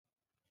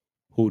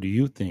Who do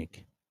you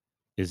think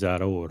is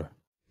out of order?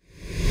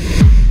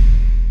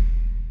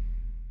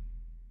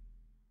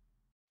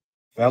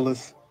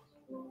 Fellas,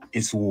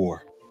 it's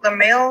war. The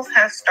males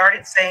have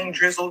started saying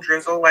drizzle,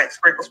 drizzle, like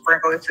sprinkle,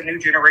 sprinkle. It's a new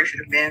generation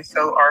of men,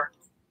 so are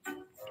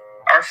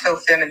so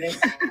feminine.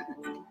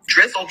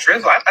 Drizzle,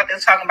 drizzle. I thought they were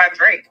talking about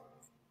Drake.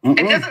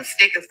 It doesn't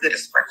stick as good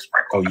as sprinkle,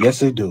 sprinkle. Oh,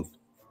 yes, it do.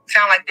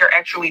 Sound like they're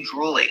actually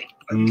drooling.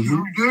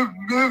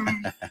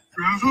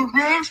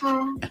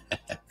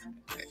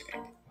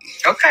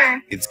 Okay.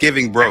 It's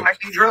giving broke.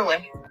 Like you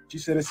drooling. She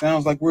said it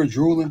sounds like we're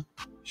drooling.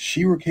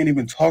 Shira can't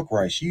even talk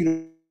right.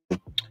 She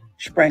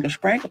sprinkle,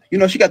 sprinkle. You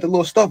know, she got the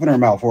little stuff in her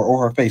mouth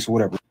or her face or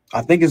whatever.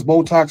 I think it's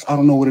Botox. I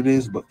don't know what it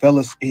is, but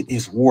fellas, it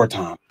is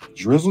wartime.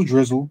 Drizzle,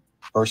 drizzle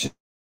versus.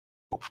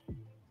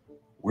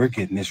 We're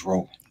getting this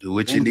rolling. Do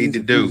what you need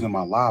to do. In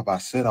my live, I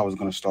said I was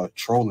going to start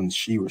trolling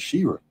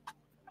Shira.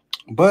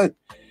 But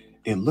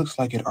it looks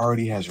like it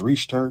already has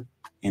reached her,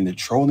 and the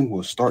trolling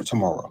will start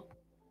tomorrow.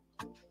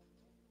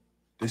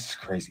 This is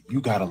crazy. You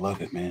got to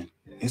love it, man.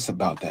 It's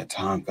about that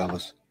time,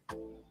 fellas.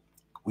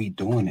 We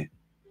doing it.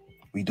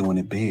 We doing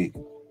it big.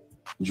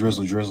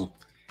 Drizzle, drizzle.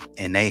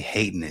 And they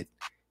hating it.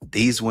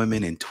 These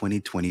women in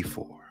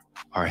 2024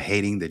 are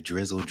hating the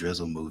drizzle,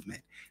 drizzle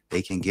movement.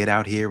 They can get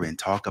out here and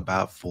talk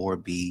about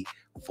 4B,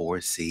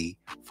 4C,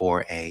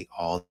 4A,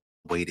 all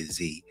the way to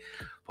Z.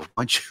 But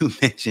once you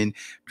mention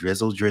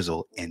drizzle,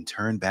 drizzle and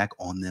turn back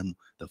on them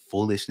the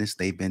foolishness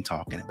they've been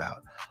talking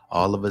about,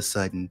 all of a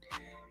sudden,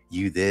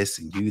 you this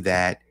and you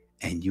that,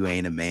 and you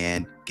ain't a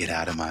man, get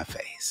out of my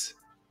face.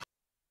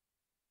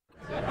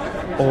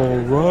 All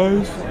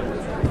rise.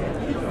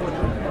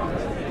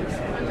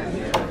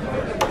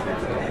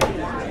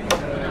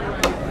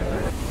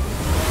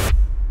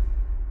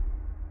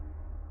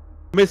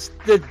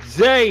 Mr.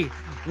 J,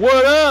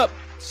 what up?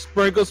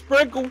 Sprinkle,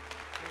 sprinkle.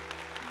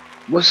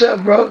 What's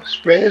up, bro?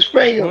 Sprinkle,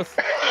 sprinkle.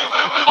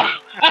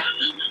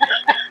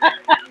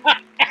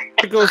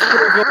 Sprinkle,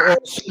 sprinkle,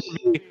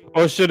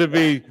 or should it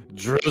be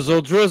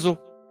drizzle, drizzle?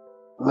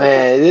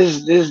 Man,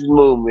 this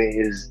movement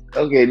is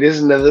okay. This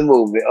is another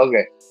movement.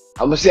 Okay,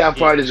 I'm gonna see how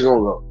far this is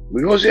gonna go.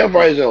 We're gonna see how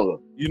far it's gonna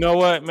go. You know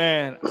what,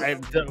 man?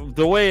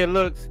 The way it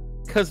looks,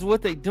 because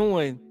what they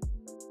doing,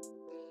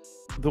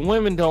 the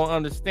women don't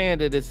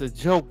understand that it's a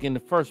joke in the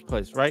first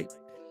place, right?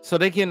 So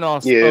they getting all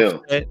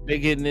upset. They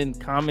getting in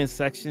comment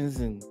sections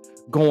and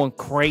going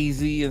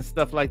crazy and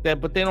stuff like that.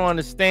 But they don't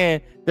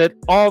understand that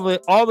all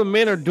the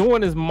men are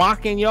doing is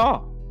mocking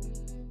y'all.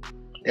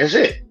 That's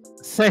it.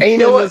 And you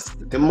know what?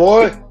 The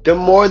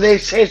more they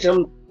say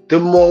something, the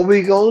more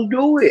we gonna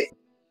do it.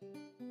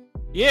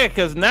 Yeah,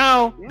 because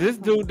now this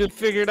dude done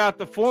figured out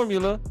the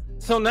formula.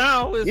 So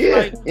now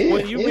it's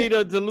when you meet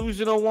a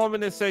delusional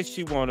woman that says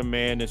she want a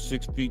man that's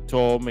 6 feet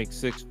tall, makes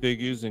 6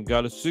 figures, and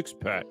got a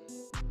 6-pack.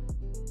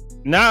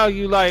 Now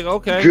you like,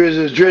 okay.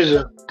 Drizzle.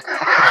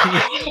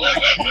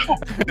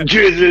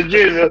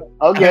 drizzle.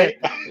 Okay.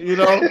 You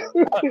know,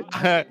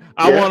 I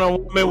want a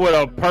woman with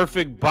a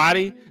perfect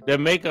body that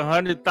make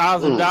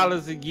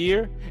 $100,000 a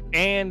year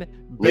and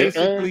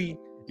basically,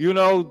 you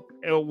know,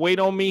 wait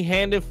on me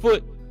hand and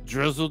foot.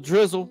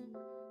 Drizzle.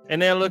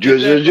 And then look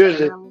drizzle, at that.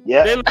 Drizzle.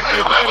 Yeah. They look at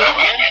that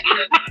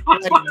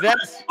like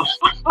that's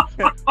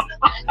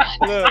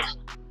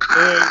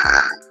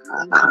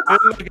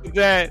look at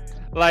that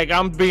like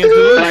I'm being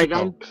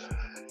delusional.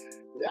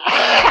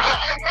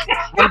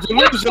 I'm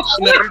delusional.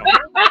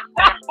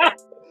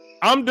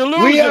 I'm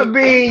delusional. We are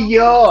being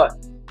yours.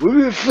 We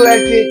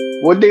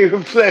reflecting what they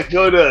reflect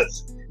on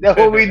us. That's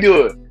what we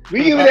doing.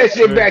 We giving that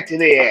shit back to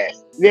their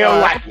ass. They don't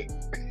like it.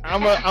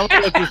 I'm gonna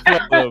let this play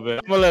a little bit.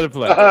 I'm gonna let it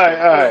play. All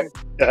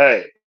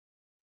right.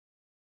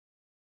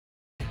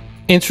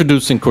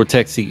 Introducing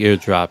Cortexi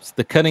eardrops,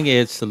 the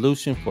cutting-edge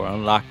solution for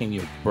unlocking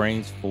your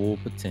brain's full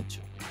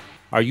potential.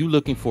 Are you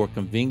looking for a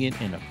convenient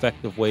and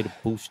effective way to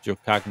boost your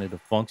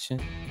cognitive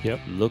function? Yep,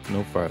 look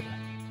no further.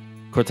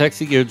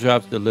 Cortexi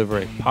eardrops deliver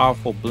a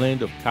powerful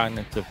blend of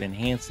cognitive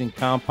enhancing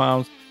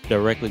compounds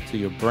directly to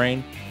your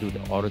brain through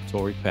the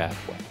auditory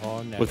pathway.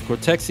 With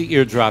Cortexi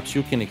eardrops,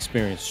 you can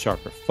experience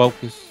sharper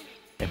focus,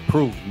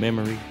 improved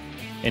memory,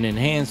 and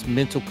enhanced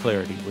mental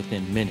clarity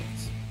within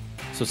minutes.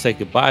 So say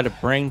goodbye to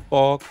brain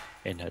fog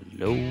and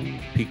hello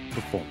peak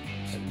performance.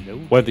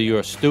 Whether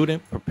you're a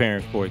student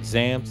preparing for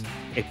exams,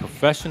 a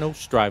professional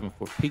striving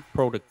for peak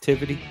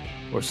productivity,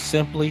 or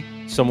simply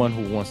someone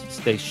who wants to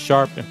stay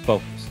sharp and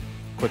focused,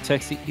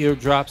 Cortexi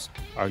eardrops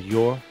are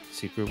your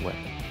secret weapon.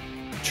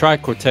 Try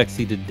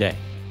Cortexi today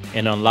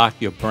and unlock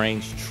your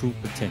brain's true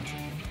potential.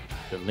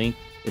 The link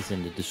is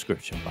in the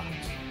description box.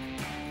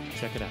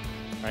 Check it out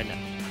right now.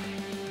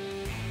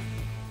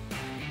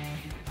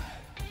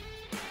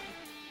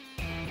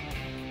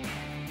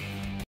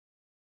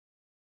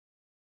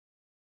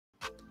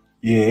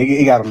 Yeah,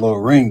 it got a little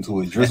ring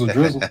to it. Drizzle.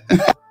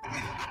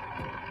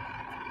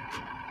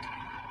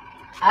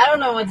 I don't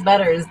know what's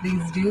better, is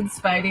these dudes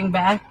fighting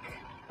back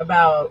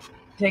about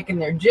taking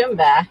their gym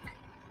back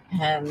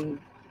and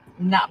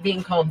not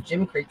being called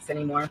gym creeps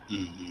anymore,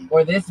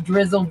 or this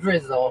drizzle,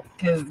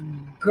 because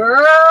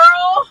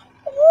girl,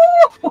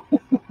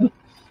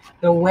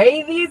 The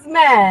way these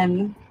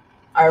men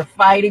are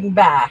fighting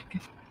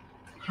back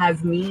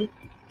has me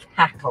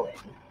cackling.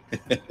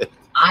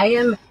 I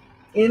am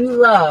in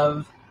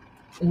love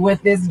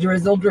with this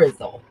drizzle.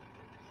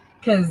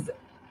 Because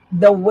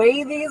the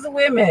way these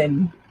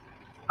women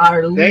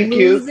are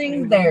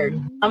losing their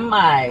dumb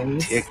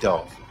minds. Ticked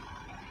off.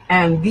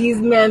 And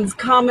these men's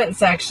comment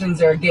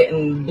sections are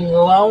getting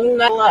blown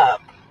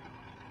up.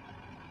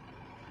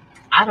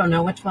 I don't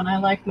know which one I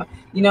like more.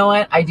 You know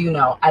what? I do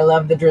know. I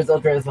love the drizzle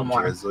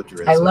more. Drizzle.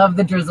 I love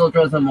the drizzle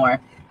more.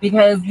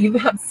 Because you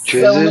have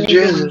so many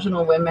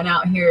delusional women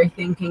out here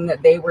thinking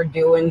that they were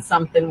doing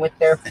something with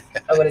their,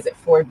 what is it,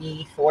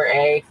 4B,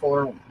 4A,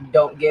 4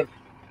 don't give.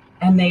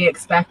 And they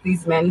expect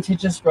these men to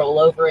just roll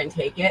over and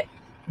take it.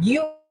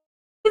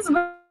 These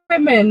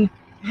women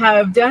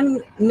have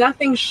done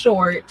nothing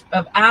short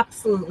of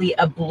absolutely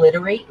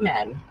obliterate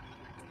men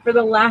for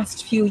the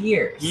last few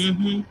years.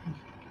 Mm-hmm.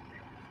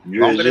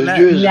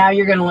 Now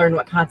you're going to learn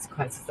what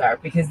consequences are,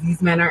 because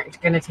these men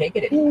aren't going to take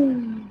it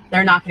anymore.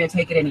 They're not going to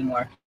take it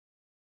anymore.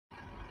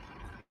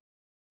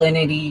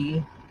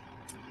 Masculinity,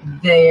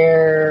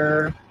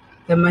 the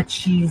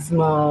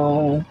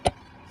machismo,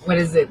 what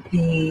is it,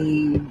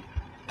 the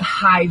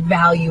high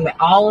value,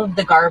 all of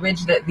the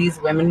garbage that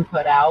these women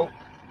put out.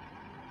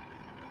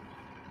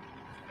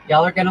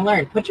 Y'all are going to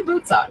learn. Put your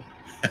boots on.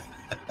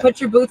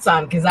 Put your boots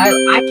on, because I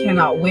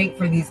cannot wait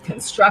for these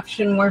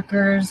construction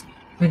workers,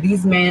 for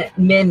these men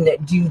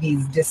that do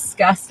these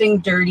disgusting,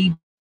 dirty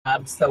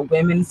jobs so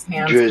women's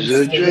hands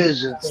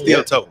drizzle.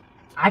 Steel toe.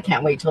 I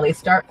can't wait till they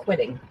start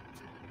quitting.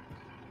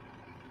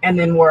 And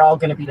then we're all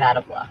going to be out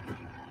of luck.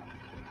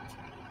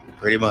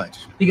 Pretty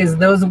much. Because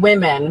those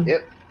women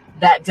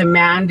that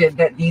demanded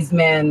that these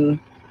men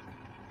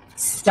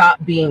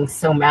stop being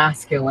so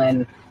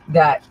masculine,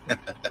 that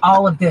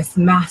all of this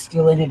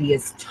masculinity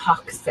is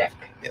toxic.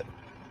 Yep.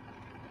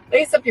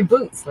 Lace up your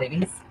boots,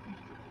 ladies.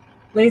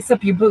 Lace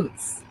up your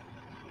boots.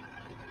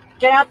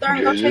 Get out there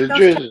and go take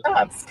those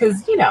jobs.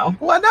 Because, you know,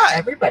 why not?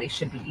 Everybody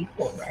should be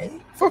equal, right?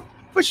 For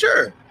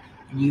sure.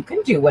 You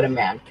can do what a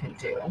man can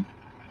do.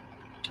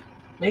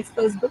 Lace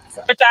those boots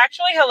up. It's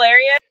actually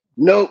hilarious.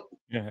 Nope.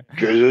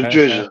 Drizzle.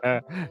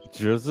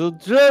 Drizzle.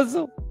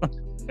 Drizzle.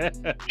 That's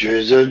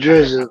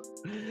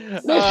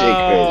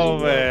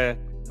crazy, man.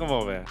 Come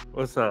on, man.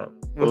 What's up?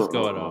 What's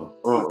going on?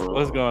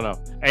 What's going on?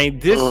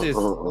 And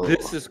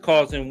this is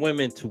causing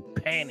women to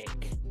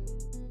panic.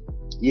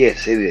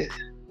 Yes, it is.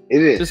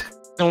 It is. This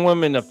causing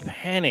women to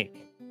panic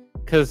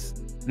because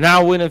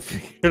now we done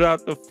figured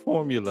out the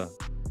formula.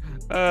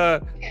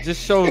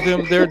 Just show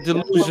them their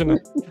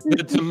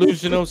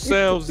delusional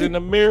selves in the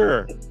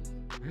mirror.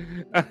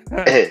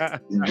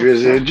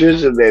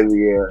 Drizzle, baby,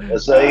 yeah.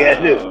 That's all you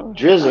gotta do.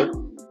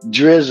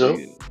 Drizzle.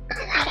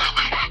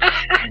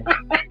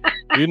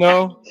 You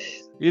know.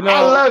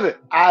 I love it,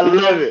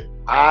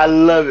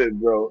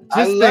 bro.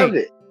 I love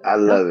it.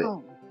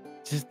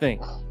 Just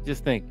think.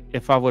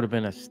 If I would have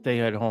been a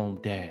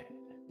stay-at-home dad,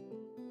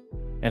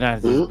 and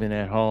I've just been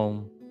at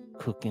home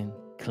cooking,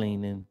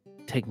 cleaning,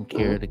 taking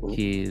care of the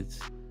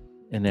kids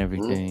and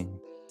everything.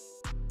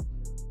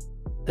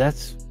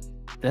 That's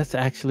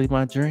actually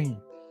my dream.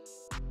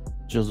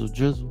 Drizzle.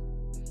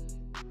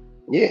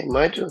 Yeah,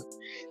 mine too.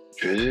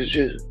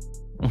 Drizzle.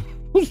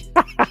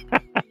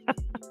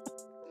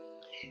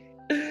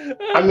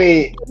 I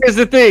mean, here's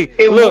the thing.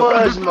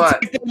 Was my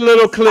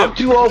little clip. I'm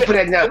too old for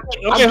that now.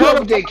 I'm too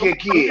old to take care of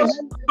kids.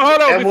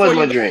 Hold on. That was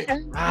my dream.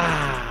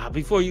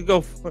 Before you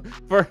go for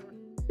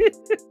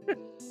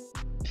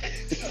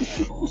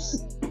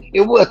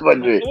it was my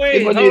dream.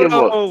 Wait, hold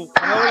on,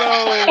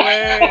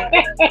 man.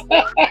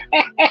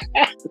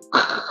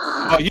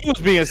 Oh, you was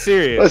being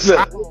serious. What's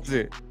up?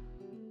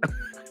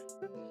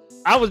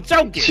 I was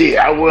joking. Shit,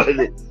 I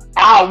wasn't.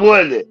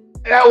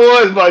 That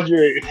was my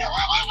dream.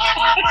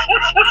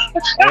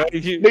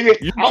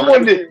 Nigga, I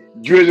wanted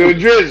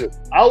drizzle.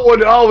 I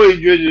wanted always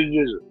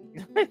drizzle.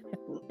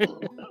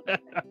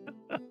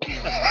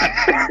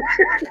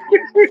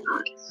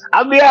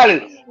 I'll be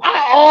honest.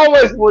 I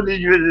always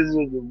wanted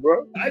drizzle,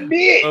 bro. I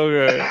did.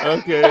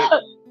 Okay.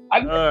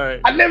 All right.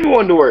 I never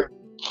wanted to work.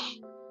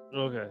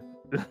 Okay.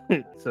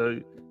 So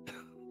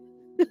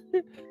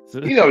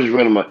you know I'm just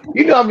running my.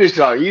 You know I'm just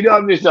talking. You know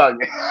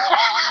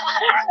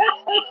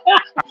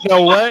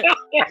what?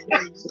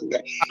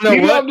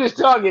 I'm just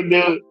talking,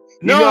 dude.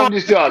 I'm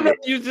just talking.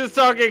 You just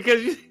talking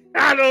because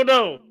I don't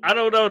know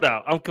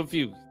now. I'm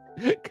confused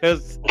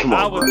because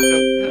I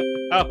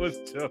was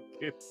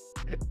joking.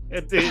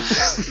 And then,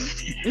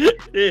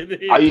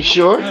 are you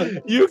sure?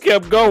 You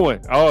kept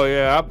going. Oh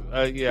yeah,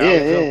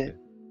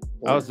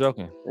 I was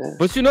joking. Yeah.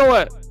 But you know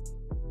what?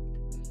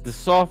 The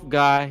soft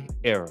guy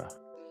era.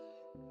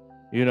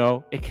 You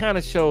know, it kind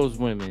of shows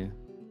women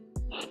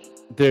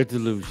their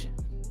delusion.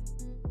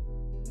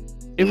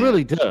 It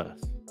really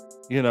does.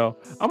 You know,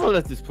 I'm gonna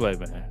let this play,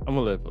 man. I'm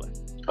gonna let it play.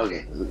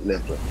 Okay,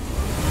 let it play.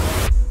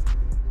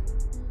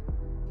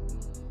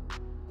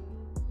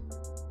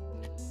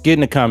 Get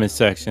in the comment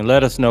section.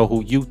 Let us know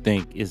who you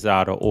think is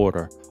out of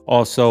order.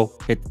 Also,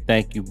 hit the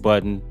thank you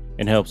button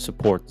and help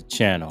support the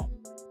channel.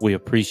 We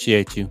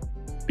appreciate you.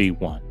 be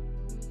one.